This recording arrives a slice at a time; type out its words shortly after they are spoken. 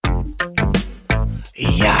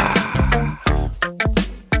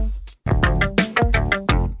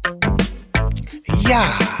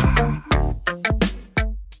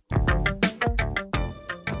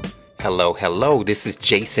Hello, hello. This is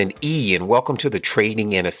Jason E., and welcome to the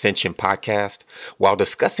Trading and Ascension podcast. While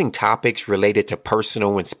discussing topics related to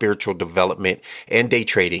personal and spiritual development and day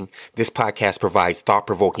trading, this podcast provides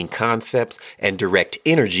thought-provoking concepts and direct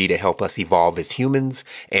energy to help us evolve as humans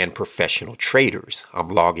and professional traders. I'm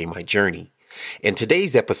logging my journey. In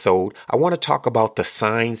today's episode, I want to talk about the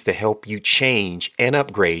signs that help you change and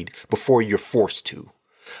upgrade before you're forced to.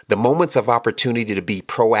 The moments of opportunity to be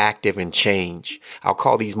proactive and change. I'll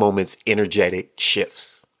call these moments energetic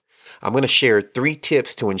shifts. I'm going to share 3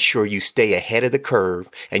 tips to ensure you stay ahead of the curve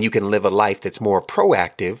and you can live a life that's more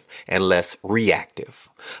proactive and less reactive.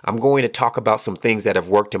 I'm going to talk about some things that have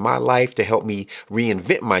worked in my life to help me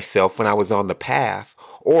reinvent myself when I was on the path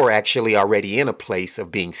or actually already in a place of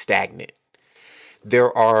being stagnant.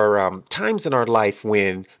 There are times in our life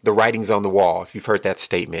when the writing's on the wall, if you've heard that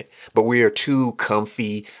statement, but we are too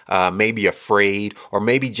comfy, maybe afraid, or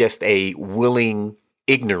maybe just a willing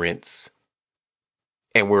ignorance,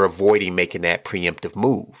 and we're avoiding making that preemptive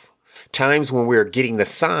move. Times when we're getting the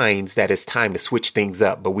signs that it's time to switch things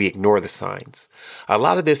up, but we ignore the signs. A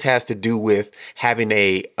lot of this has to do with having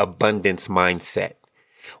a abundance mindset.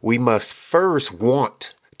 We must first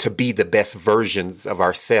want to be the best versions of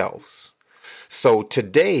ourselves. So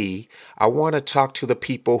today, I want to talk to the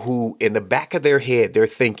people who, in the back of their head, they're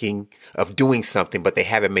thinking of doing something, but they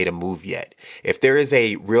haven't made a move yet. If there is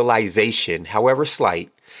a realization, however slight,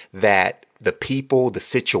 that the people, the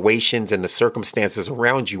situations, and the circumstances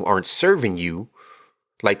around you aren't serving you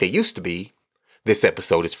like they used to be, this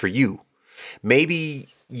episode is for you. Maybe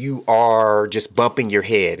you are just bumping your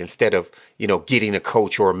head instead of, getting a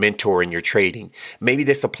coach or a mentor in your trading. Maybe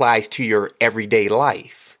this applies to your everyday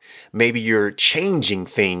life. Maybe you're changing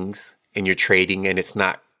things in your trading and it's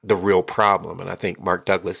not the real problem. And I think Mark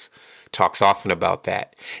Douglas talks often about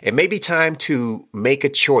that. It may be time to make a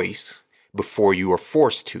choice before you are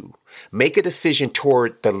forced to. Make a decision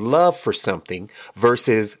toward the love for something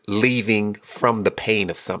versus leaving from the pain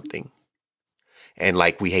of something. And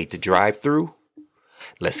like we hate to drive through,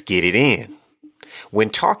 let's get it in. When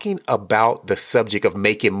talking about the subject of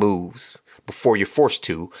making moves before you're forced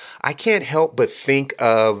to, I can't help but think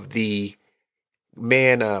of the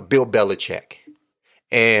man, Bill Belichick.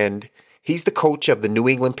 And he's the coach of the New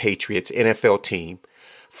England Patriots NFL team.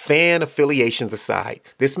 Fan affiliations aside,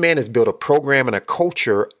 this man has built a program and a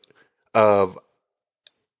culture of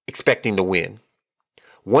expecting to win.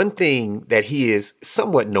 One thing that he is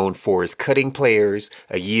somewhat known for is cutting players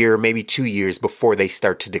a year, maybe 2 years before they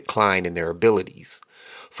start to decline in their abilities.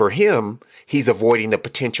 For him, he's avoiding the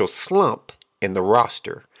potential slump in the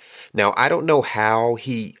roster. Now, I don't know how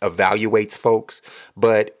he evaluates folks,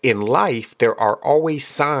 but in life, there are always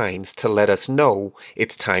signs to let us know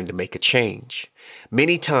it's time to make a change.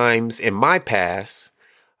 Many times in my past,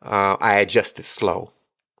 I adjusted slow.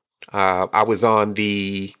 I was on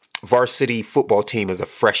the varsity football team as a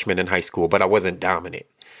freshman in high school, but I wasn't dominant.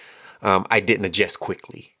 I didn't adjust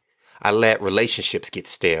quickly. I let relationships get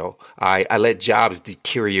stale. I let jobs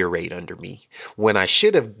deteriorate under me when I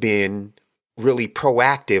should have been really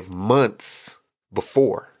proactive months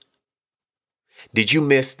before. Did you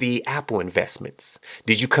miss the Apple investments?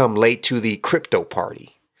 Did you come late to the crypto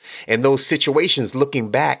party? In those situations,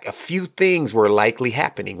 looking back, a few things were likely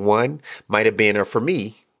happening. One might have been, or for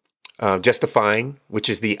me, justifying, which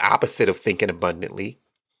is the opposite of thinking abundantly.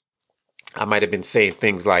 I might have been saying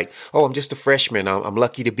things like, oh, I'm just a freshman. I'm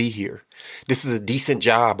lucky to be here. This is a decent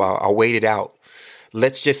job. I'll wait it out.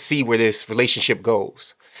 Let's just see where this relationship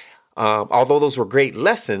goes. Although those were great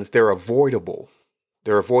lessons, they're avoidable.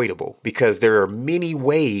 They're avoidable because there are many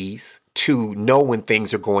ways to know when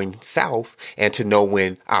things are going south and to know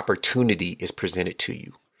when opportunity is presented to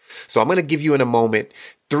you. So I'm going to give you in a moment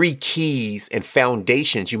 3 keys and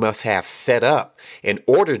foundations you must have set up in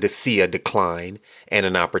order to see a decline and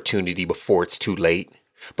an opportunity before it's too late.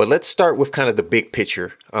 But let's start with kind of the big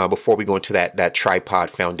picture before we go into that tripod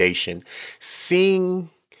foundation. Seeing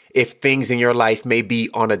if things in your life may be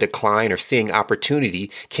on a decline or seeing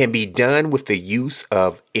opportunity can be done with the use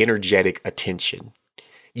of energetic attention.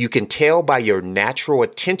 You can tell by your natural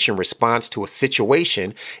attention response to a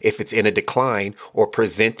situation if it's in a decline or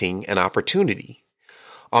presenting an opportunity.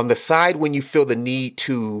 On the side when you feel the need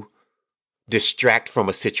to distract from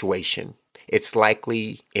a situation, it's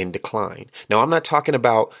likely in decline. Now, I'm not talking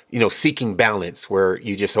about, seeking balance where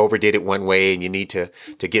you just overdid it one way and you need to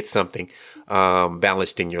get something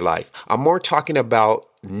balanced in your life. I'm more talking about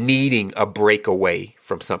needing a break away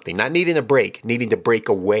from something, not needing a break, needing to break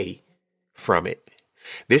away from it.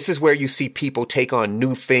 This is where you see people take on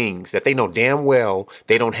new things that they know damn well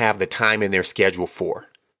they don't have the time in their schedule for.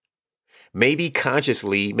 Maybe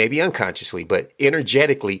consciously, maybe unconsciously, but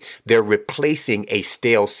energetically, they're replacing a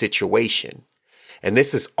stale situation. And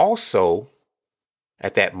this is also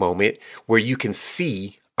at that moment where you can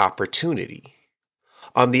see opportunity.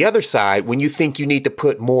 On the other side, when you think you need to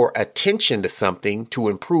put more attention to something to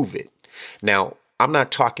improve it. Now, I'm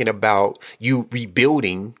not talking about you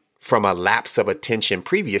rebuilding from a lapse of attention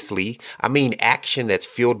previously. I mean action that's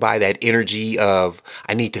fueled by that energy of,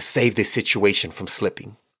 I need to save this situation from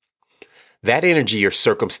slipping. That energy or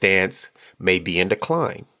circumstance may be in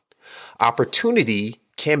decline. Opportunity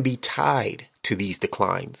can be tied to these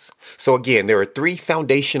declines. So again, there are 3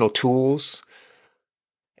 foundational tools,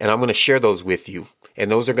 and I'm going to share those with you. And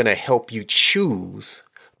those are going to help you choose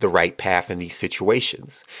the right path in these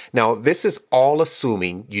situations. Now, this is all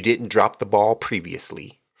assuming you didn't drop the ball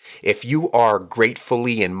previously. If you are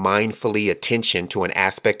gratefully and mindfully attention to an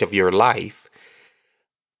aspect of your life,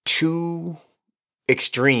 2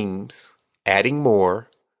 extremes, adding more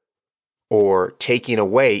or taking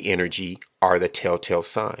away energy, are the telltale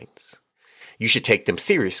signs. You should take them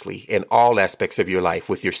seriously in all aspects of your life,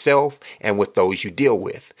 with yourself and with those you deal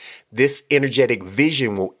with. This energetic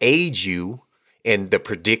vision will aid you in the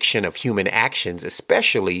prediction of human actions,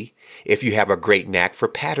 especially if you have a great knack for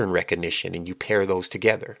pattern recognition and you pair those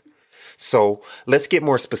together. So let's get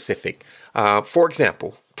more specific. For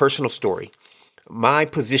example, personal story. My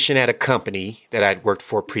position at a company that I'd worked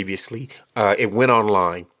for previously, it went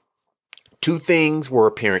online. 2 things were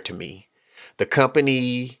apparent to me. The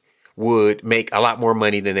company would make a lot more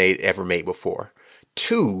money than they'd ever made before.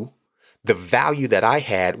 2, the value that I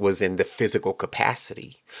had was in the physical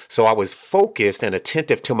capacity. So I was focused and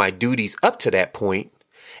attentive to my duties up to that point,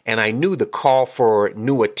 and I knew the call for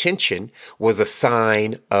new attention was a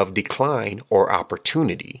sign of decline or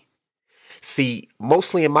opportunity. See,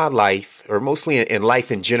 mostly in my life, or mostly in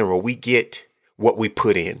life in general, we get what we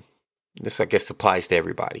put in. This, I guess, applies to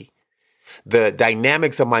everybody. The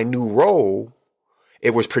dynamics of my new role,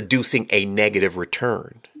 it was producing a negative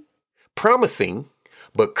return. Promising,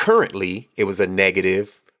 but currently it was a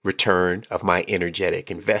negative return of my energetic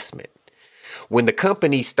investment. When the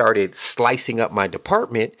company started slicing up my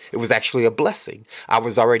department, it was actually a blessing. I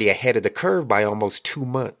was already ahead of the curve by almost 2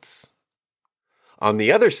 months. On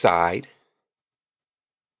the other side,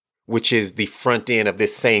 which is the front end of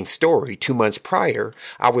this same story, 2 months prior,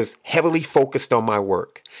 I was heavily focused on my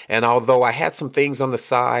work. And although I had some things on the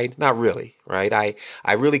side, not really, right?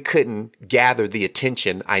 I really couldn't gather the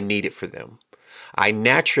attention I needed for them. I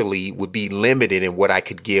naturally would be limited in what I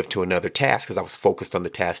could give to another task because I was focused on the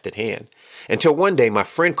task at hand. Until one day my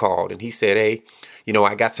friend called and he said, hey,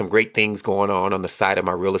 I got some great things going on the side of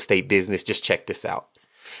my real estate business. Just check this out.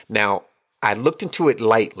 Now, I looked into it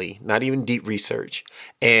lightly, not even deep research.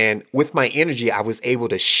 And with my energy, I was able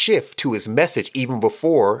to shift to his message even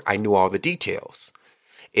before I knew all the details.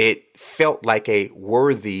 It felt like a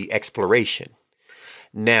worthy exploration.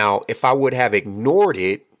 Now, if I would have ignored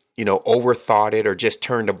it, overthought it, or just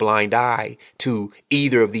turned a blind eye to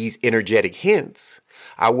either of these energetic hints,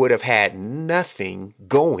 I would have had nothing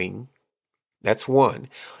going. That's one.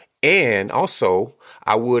 And also,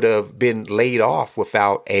 I would have been laid off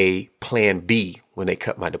without a plan B when they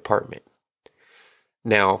cut my department.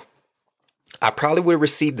 Now, I probably would have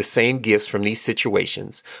received the same gifts from these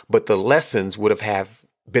situations, but the lessons would have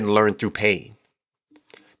been learned through pain.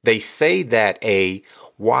 They say that a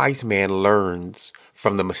wise man learns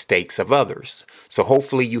from the mistakes of others. So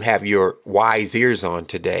hopefully you have your wise ears on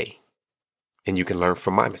today and you can learn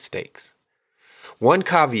from my mistakes. One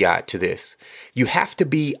caveat to this, you have to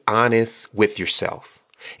be honest with yourself.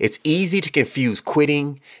 It's easy to confuse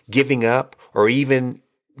quitting, giving up, or even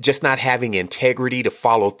just not having integrity to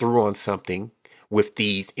follow through on something with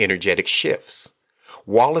these energetic shifts.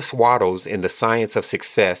 Wallace Wattles in The Science of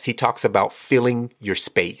Success, he talks about filling your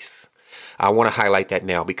space. I want to highlight that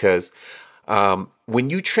now because when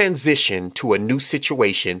you transition to a new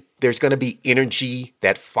situation, there's going to be energy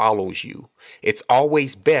that follows you. It's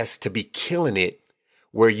always best to be killing it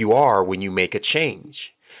where you are when you make a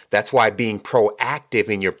change. That's why being proactive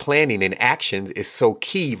in your planning and actions is so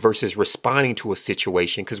key versus responding to a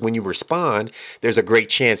situation. Because when you respond, there's a great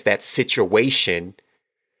chance that situation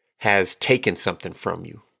has taken something from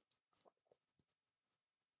you.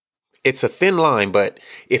 It's a thin line, but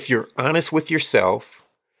if you're honest with yourself,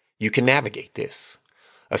 you can navigate this.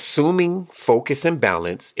 Assuming focus and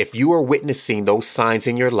balance, if you are witnessing those signs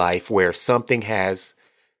in your life where something has,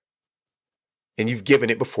 and you've given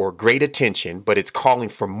it before, great attention, but it's calling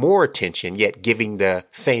for more attention, yet giving the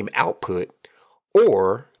same output,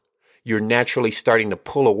 or you're naturally starting to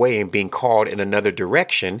pull away and being called in another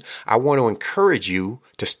direction, I want to encourage you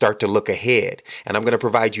to start to look ahead. And I'm going to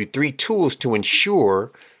provide you 3 tools to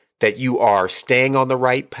ensure that you are staying on the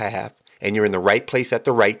right path and you're in the right place at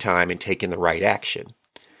the right time and taking the right action.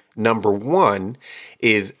 Number 1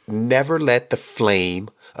 is never let the flame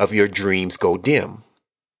of your dreams go dim.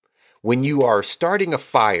 When you are starting a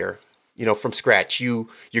fire, from scratch, you're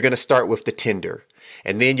going to start with the tinder,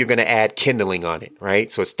 and then you're going to add kindling on it,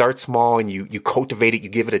 right? So it starts small and you cultivate it, you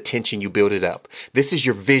give it attention, you build it up. This is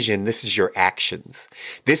your vision. This is your actions.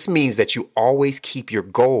 This means that you always keep your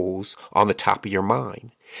goals on the top of your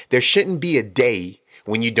mind. There shouldn't be a day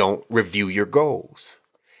when you don't review your goals.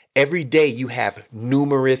 Every day you have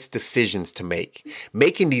numerous decisions to make.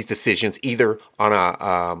 Making these decisions either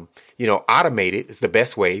on automated is the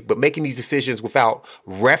best way, but making these decisions without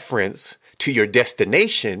reference to your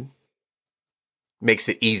destination makes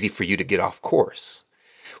it easy for you to get off course.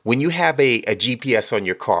 When you have a GPS on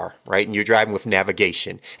your car, right, and you're driving with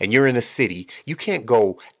navigation and you're in a city, you can't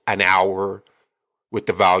go an hour with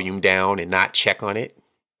the volume down and not check on it.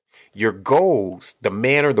 Your goals, the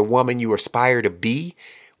man or the woman you aspire to be,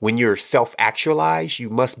 when you're self-actualized, you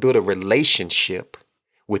must build a relationship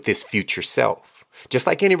with this future self. Just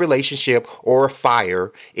like any relationship or a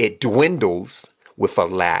fire, it dwindles with a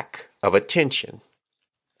lack of attention.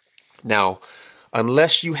 Now,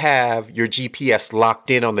 unless you have your GPS locked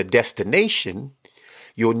in on the destination,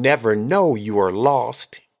 you'll never know you are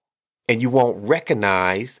lost, and you won't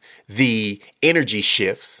recognize the energy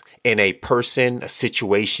shifts in a person, a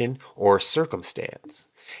situation, or a circumstance.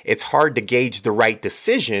 It's hard to gauge the right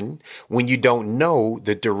decision when you don't know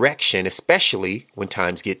the direction, especially when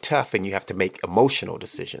times get tough and you have to make emotional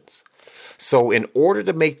decisions. So in order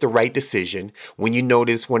to make the right decision, when you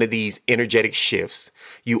notice one of these energetic shifts,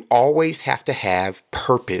 you always have to have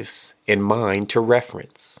purpose in mind to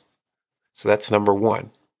reference. So that's number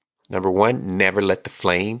 1. Number 1, never let the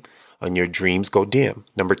flame on your dreams go dim.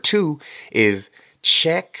 Number 2 is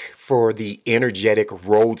check for the energetic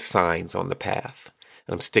road signs on the path.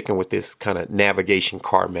 I'm sticking with this kind of navigation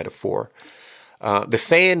car metaphor. The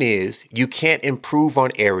saying is, you can't improve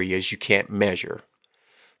on areas you can't measure.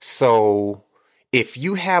 So if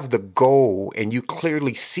you have the goal and you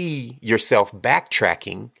clearly see yourself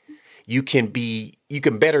backtracking, you can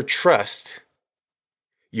better trust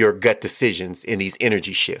your gut decisions in these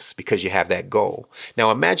energy shifts because you have that goal.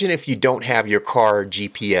 Now imagine if you don't have your car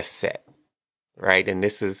GPS set, right? And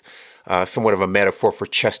this is somewhat of a metaphor for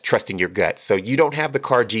just trusting your gut. So you don't have the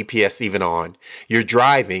car GPS even on. You're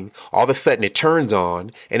driving. All of a sudden it turns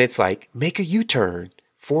on and it's like, make a U-turn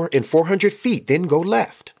in 400 feet, then go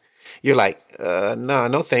left. You're like,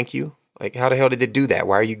 no, thank you. Like, how the hell did it do that?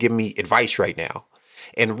 Why are you giving me advice right now?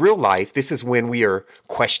 In real life, this is when we are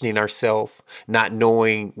questioning ourselves, not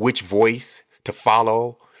knowing which voice to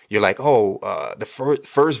follow. You're like, the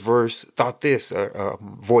first verse thought this,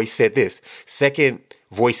 voice said this. Second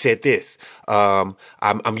voice said this.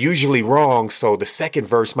 I'm usually wrong, so the second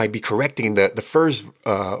verse might be correcting the first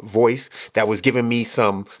voice that was giving me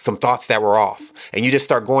some thoughts that were off. And you just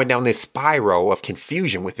start going down this spiral of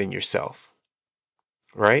confusion within yourself,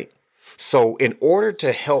 right? So in order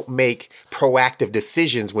to help make proactive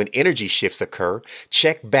decisions when energy shifts occur,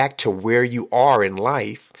 check back to where you are in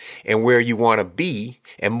life and where you want to be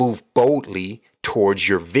and move boldly towards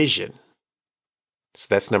your vision. So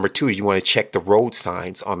that's number 2, is you want to check the road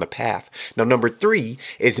signs on the path. Now, number 3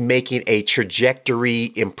 is making a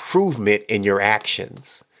trajectory improvement in your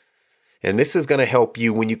actions. And this is going to help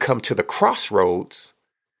you when you come to the crossroads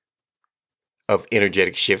of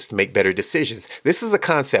energetic shifts to make better decisions. This is a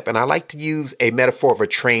concept, and I like to use a metaphor of a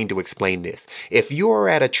train to explain this. If you are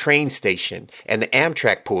at a train station and the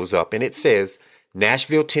Amtrak pulls up and it says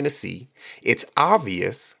Nashville, Tennessee, it's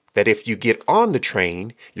obvious that if you get on the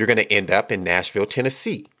train, you're going to end up in Nashville,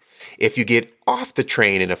 Tennessee. If you get off the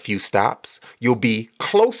train in a few stops, you'll be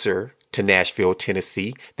closer to Nashville,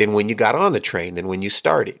 Tennessee than when you got on the train, than when you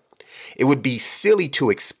started. It would be silly to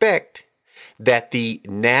expect that the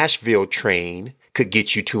Nashville train could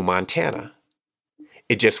get you to Montana.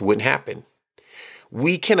 It just wouldn't happen.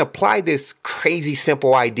 We can apply this crazy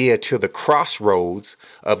simple idea to the crossroads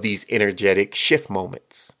of these energetic shift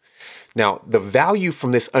moments. Now, the value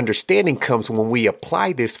from this understanding comes when we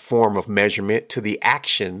apply this form of measurement to the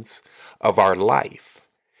actions of our life.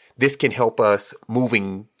 This can help us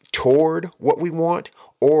moving toward what we want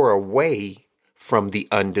or away from the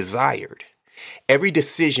undesired. Every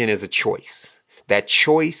decision is a choice. That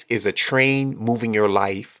choice is a train moving your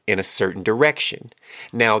life in a certain direction.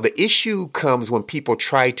 Now, the issue comes when people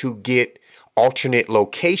try to get alternate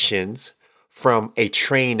locations from a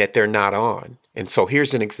train that they're not on. And so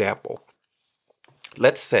here's an example.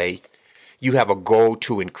 Let's say you have a goal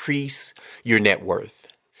to increase your net worth,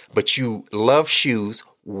 but you love shoes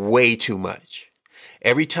way too much.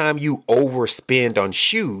 Every time you overspend on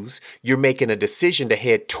shoes, you're making a decision to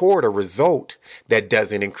head toward a result that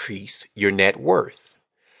doesn't increase your net worth.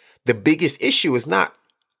 The biggest issue is not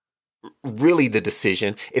really the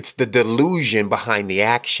decision, it's the delusion behind the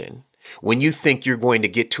action. When you think you're going to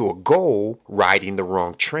get to a goal riding the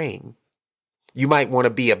wrong train. You might want to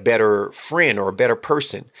be a better friend or a better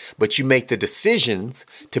person, but you make the decisions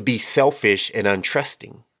to be selfish and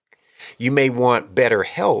untrusting. You may want better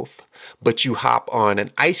health, but you hop on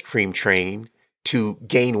an ice cream train to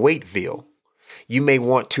gain weightville. You may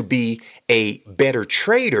want to be a better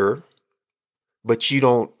trader, but you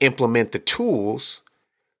don't implement the tools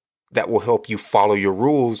that will help you follow your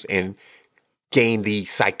rules and gain the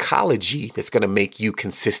psychology that's going to make you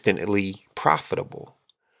consistently profitable.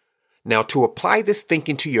 Now, to apply this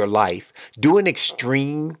thinking to your life, do an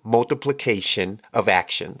extreme multiplication of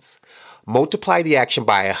actions. Multiply the action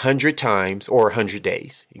by 100 times or 100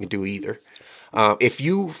 days. You can do either.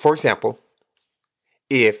 For example,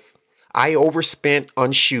 if I overspent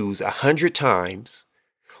on shoes 100 times,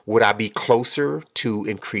 would I be closer to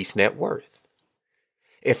increased net worth?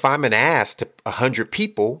 If I'm an ass to 100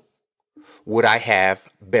 people, would I have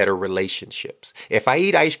better relationships? If I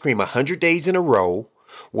eat ice cream 100 days in a row,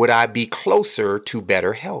 would I be closer to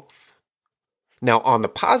better health? Now, on the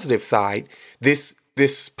positive side, this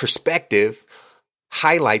perspective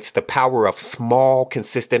highlights the power of small,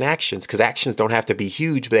 consistent actions, because actions don't have to be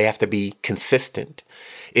huge, but they have to be consistent.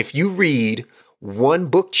 If you read one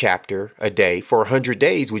book chapter a day for 100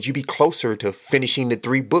 days, would you be closer to finishing the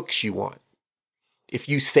 3 books you want? If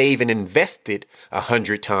you save and invested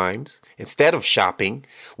 100 times instead of shopping,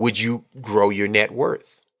 would you grow your net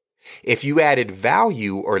worth? If you added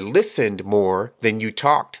value or listened more than you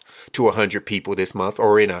talked to 100 people this month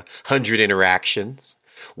or in 100 interactions,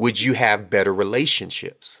 would you have better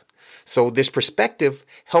relationships? So this perspective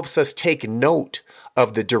helps us take note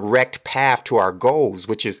of the direct path to our goals,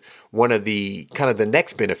 which is one of the the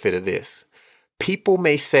next benefit of this. People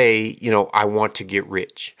may say, I want to get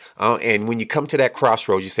rich. And when you come to that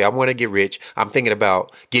crossroads, you say, I want to get rich. I'm thinking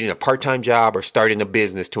about getting a part-time job or starting a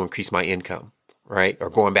business to increase my income. Right? Or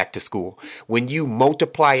going back to school. When you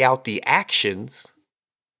multiply out the actions,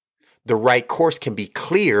 the right course can be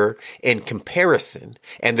clear in comparison,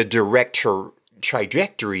 and the direct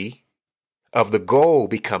trajectory of the goal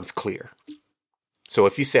becomes clear. So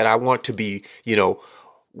if you said, I want to be,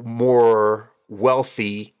 more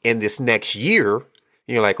wealthy in this next year,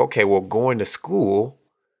 you're like, okay, well, going to school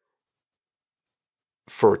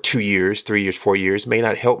for 2 years, 3 years, 4 years may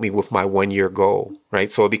not help me with my 1-year goal,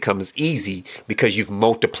 right? So it becomes easy because you've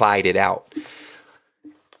multiplied it out.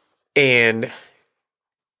 And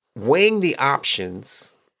weighing the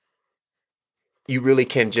options, you really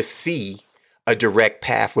can just see a direct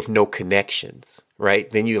path with no connections,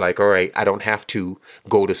 right? Then you're like, all right, I don't have to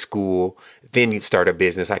go to school. Then you start a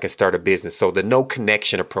business. I can start a business. So the no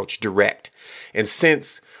connection approach, direct. And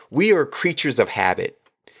since we are creatures of habit,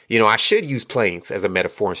 I should use planes as a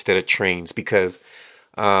metaphor instead of trains because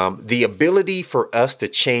the ability for us to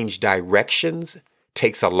change directions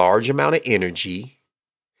takes a large amount of energy.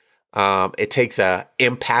 It takes a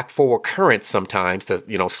impactful occurrence sometimes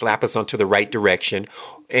to, slap us onto the right direction.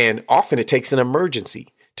 And often it takes an emergency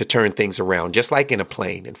to turn things around, just like in a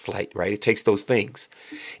plane in flight, right? It takes those things.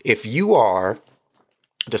 If you are,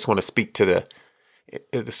 I just want to speak to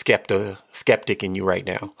the skeptic in you right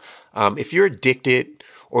now. If you're addicted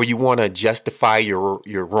or you want to justify your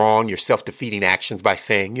wrong, your self-defeating actions by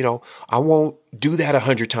saying, I won't do that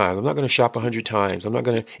 100 times. I'm not going to shop 100 times. I'm not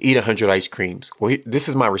going to eat 100 ice creams. Well, this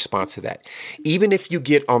is my response to that. Even if you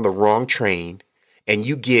get on the wrong train and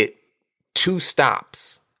you get 2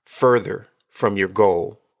 stops further from your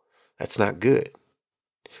goal, that's not good.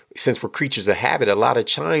 Since we're creatures of habit, a lot of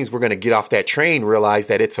times we're going to get off that train, realize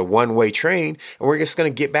that it's a one-way train, and we're just going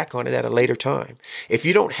to get back on it at a later time. If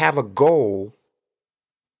you don't have a goal,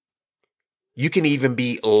 you can even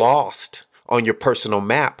be lost on your personal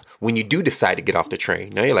map when you do decide to get off the train.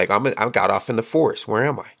 Now you're like, I got off in the forest. Where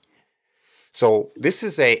am I? So this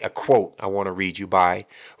is a quote I want to read you by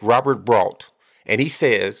Robert Brault. And he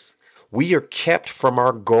says, we are kept from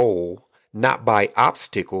our goal not by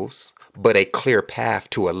obstacles, but a clear path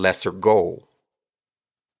to a lesser goal.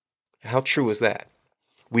 How true is that?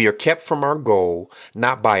 We are kept from our goal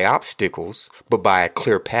not by obstacles, but by a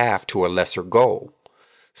clear path to a lesser goal.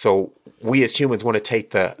 So we as humans want to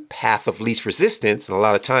take the path of least resistance, and a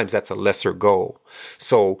lot of times that's a lesser goal.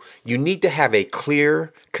 So you need to have a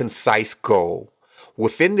clear, concise goal.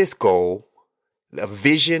 Within this goal, a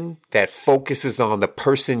vision that focuses on the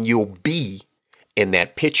person you'll be in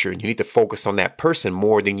that picture. And you need to focus on that person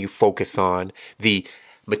more than you focus on the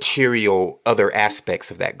material other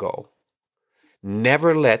aspects of that goal.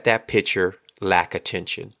 Never let that picture lack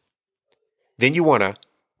attention. Then you want to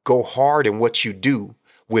go hard in what you do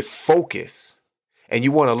with focus. And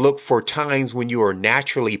you want to look for times when you are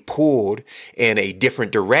naturally pulled in a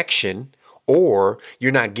different direction, or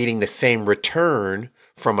you're not getting the same return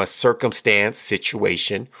from a circumstance,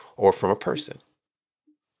 situation, or from a person.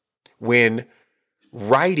 When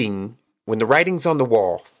the writing's on the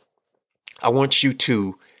wall, I want you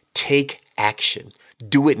to take action.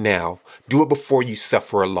 Do it now. Do it before you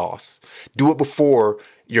suffer a loss. Do it before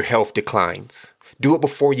your health declines. Do it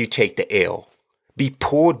before you take the L. Be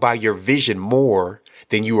pulled by your vision more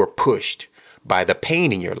than you are pushed by the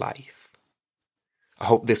pain in your life. I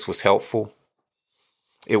hope this was helpful.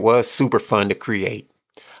 It was super fun to create.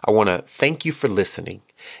 I want to thank you for listening.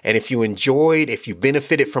 And if you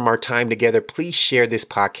benefited from our time together, please share this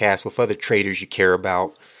podcast with other traders you care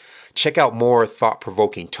about. Check out more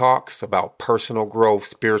thought-provoking talks about personal growth,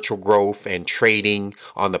 spiritual growth, and trading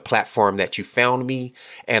on the platform that you found me.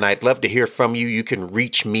 And I'd love to hear from you. You can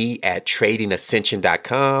reach me at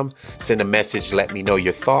tradingascension.com. Send a message, let me know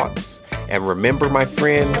your thoughts. And remember, my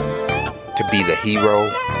friend, to be the hero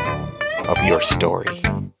of your story.